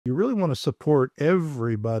You really want to support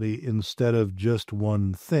everybody instead of just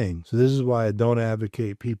one thing. So this is why I don't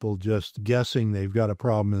advocate people just guessing they've got a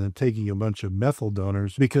problem and then taking a bunch of methyl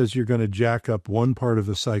donors, because you're going to jack up one part of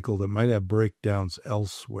the cycle that might have breakdowns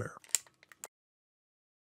elsewhere.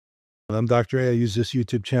 I'm Dr. A. I use this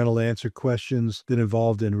YouTube channel to answer questions. Been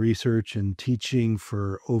involved in research and teaching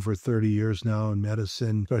for over 30 years now in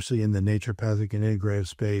medicine, especially in the naturopathic and integrative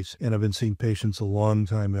space. And I've been seeing patients a long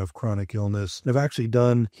time who have chronic illness. I've actually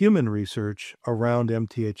done human research around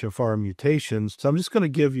MTHFR mutations. So I'm just going to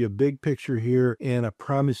give you a big picture here, and I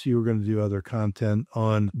promise you we're going to do other content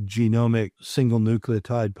on genomic single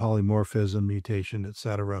nucleotide polymorphism, mutation,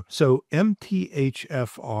 etc. So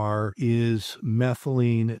MTHFR is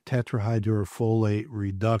methylene tetrahydrofolate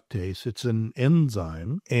reductase. It's an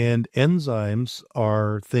enzyme, and enzymes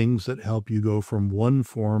are things that help you go from one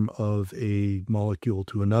form of a molecule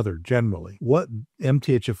to another, generally. What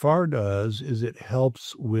MTHFR does is it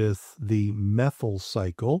helps with the methyl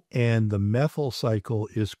cycle, and the methyl cycle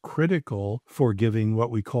is critical for giving what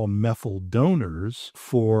we call methyl donors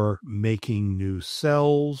for making new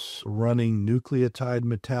cells, running nucleotide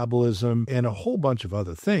metabolism, and a whole bunch of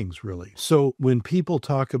other things, really. So when people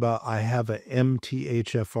talk about, I have a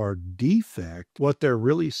MTHFR defect, what they're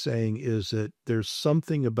really saying is that there's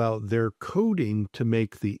something about their coding to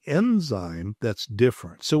make the enzyme that's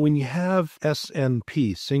different. So when you have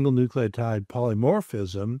SNP, single nucleotide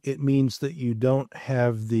polymorphism, it means that you don't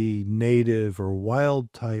have the native or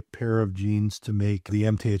wild type pair of genes to make the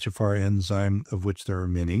MTHFR enzyme, of which there are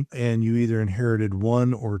many, and you either inherited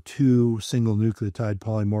one or two single nucleotide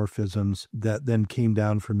polymorphisms that then came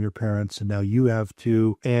down from your parents, and now you have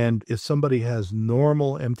two. And if somebody has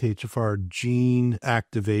normal MTHFR gene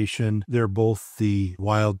activation, they're both the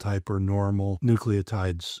wild type or normal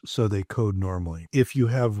nucleotides, so they code normally. If you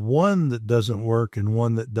have one that doesn't work and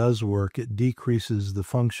one that does work, it decreases the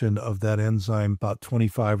function of that enzyme about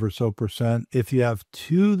 25 or so percent. If you have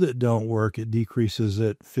two that don't work, it decreases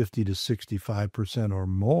it 50 to 65% or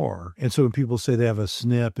more. And so when people say they have a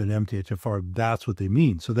SNP and MTHFR, that's what they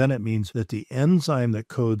mean. So then it means that the enzyme that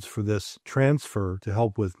codes for this transfer to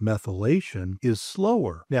help with methylation is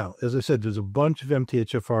slower. Now, as I said, there's a bunch of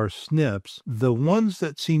MTHFR SNPs. The ones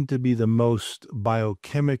that seem to be the most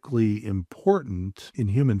biochemically important in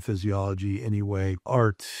human physiology anyway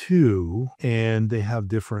are two, and they have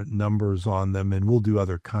different numbers on them, and we'll do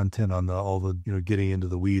other content on all the getting into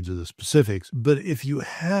the weeds of the specifics. But if you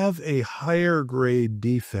have a higher grade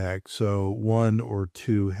defect, so one or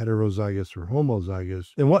two, heterozygous or homozygous,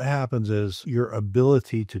 then what happens is your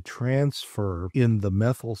ability to transfer in the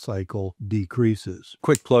methyl cycle decreases.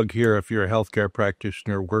 Quick plug here, if you're a healthcare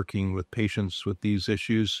practitioner working with patients with these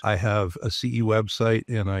issues, I have a CE website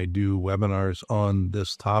and I do webinars on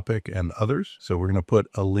this topic and others. So we're going to put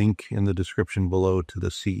a link in the description below to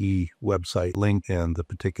the CE website link and the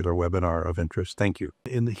particular webinar of interest. Thank you.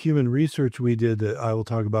 In the human research we did that I will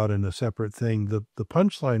talk about in a separate thing, the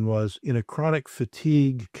punchline was, in a chronic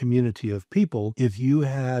fatigue community of people, if you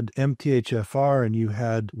had MTHFR and you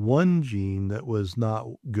had one gene that was not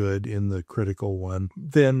good in the critical one,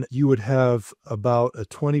 then you would have about a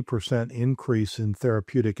 20% increase in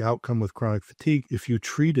therapeutic outcome with chronic fatigue if you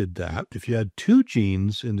treated that. If you had two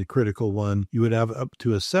genes in the critical one, you would have up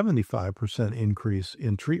to a 75% increase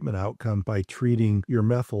in treatment outcome by treating your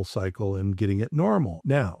methyl cycle and getting it normal.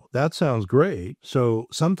 Now, that sounds great. So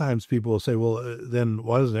sometimes people will say, well, then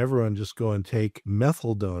why doesn't everyone just go and take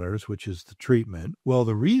methyl donors, which is the treatment? Well,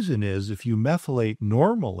 the reason is if you methylate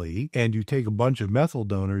normally and you take a bunch of methyl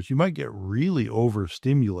donors, you might get really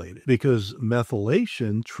overstimulated, because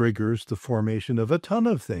methylation triggers the formation of a ton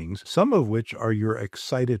of things, some of which are your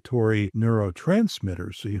excitatory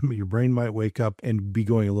neurotransmitters. So your brain might wake up and be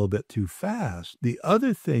going a little bit too fast. The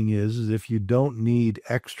other thing is if you don't need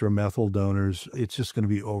extra methyl donors, it's just going to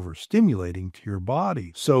be overstimulating to your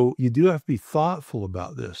body. So you do have to be thoughtful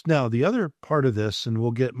about this. Now, the other part of this, and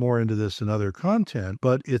we'll get more into this in other content,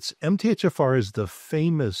 but it's MTHFR is the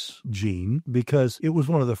famous gene because it was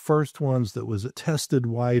one of the first ones that was tested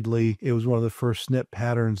widely. It was one of the first SNP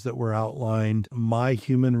patterns that were outlined. My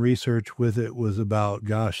human research with it was about,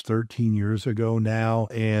 13 years ago now,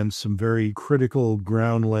 and some very critical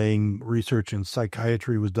ground-laying research in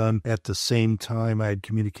psychiatry was done at the same time. I had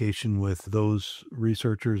communication with those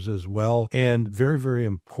researchers as well, and very, very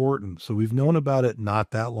important. So we've known about it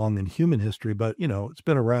not that long in human history, but, it's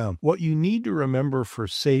been around. What you need to remember for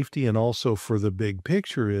safety and also for the big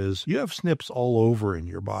picture is you have SNPs all over whatever in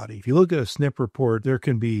your body. If you look at a SNP report, there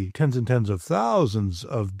can be tens and tens of thousands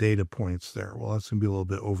of data points there. Well, that's going to be a little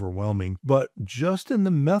bit overwhelming. But just in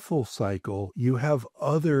the methyl cycle, you have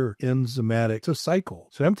other enzymatic, it's a cycle.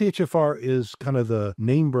 So MTHFR is kind of the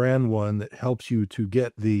name brand one that helps you to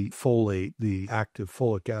get the folate, the active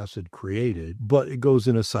folic acid created, but it goes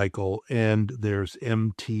in a cycle, and there's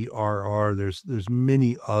MTRR, there's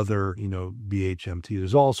many other, BHMT,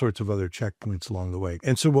 there's all sorts of other checkpoints along the way.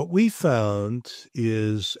 And so what we found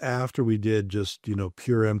is after we did just,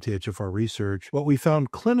 pure MTHFR research, what we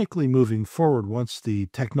found clinically moving forward once the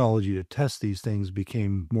technology to test these things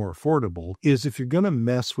became more affordable is if you're going to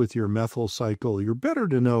mess with your methyl cycle, you're better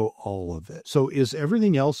to know all of it. So is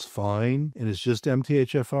everything else fine and it's just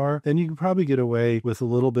MTHFR? Then you can probably get away with a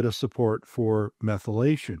little bit of support for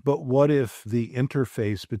methylation. But what if the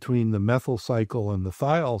interface between the methyl cycle and the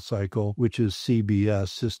thiol cycle, which is CBS,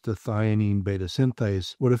 cystathionine beta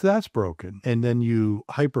synthase, what if that's broken? And then you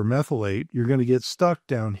hypermethylate, you're going to get stuck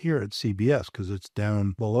down here at CBS because it's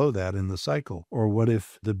down below that in the cycle. Or what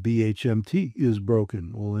if the BHMT is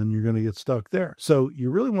broken? Well, then you're going to get stuck there. So you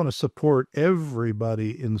really want to support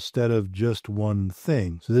everybody instead of just one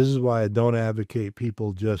thing. So this is why I don't advocate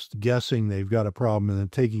people just guessing they've got a problem and then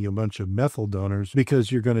taking a bunch of methyl donors,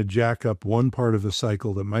 because you're going to jack up one part of a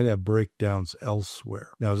cycle that might have breakdowns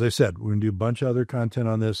elsewhere. Now, as I said, we're going to do a bunch of other content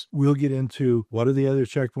on this. We'll get into what are the other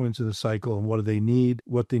checkpoints of the cycle and what do they need.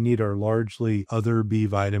 What they need are largely other B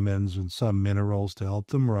vitamins and some minerals to help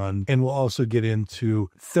them run. And we'll also get into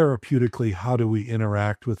therapeutically, how do we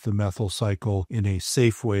interact with the methyl cycle in a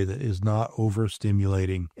safe way that is not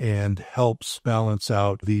overstimulating and helps balance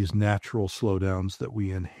out these natural slowdowns that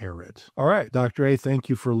we inherit. All right, Dr. A, thank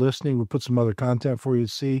you for listening. We'll put some other content for you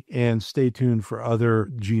to see, and stay tuned for other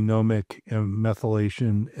genomic and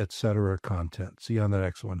methylation, etc. content. See you on the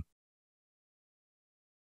next one.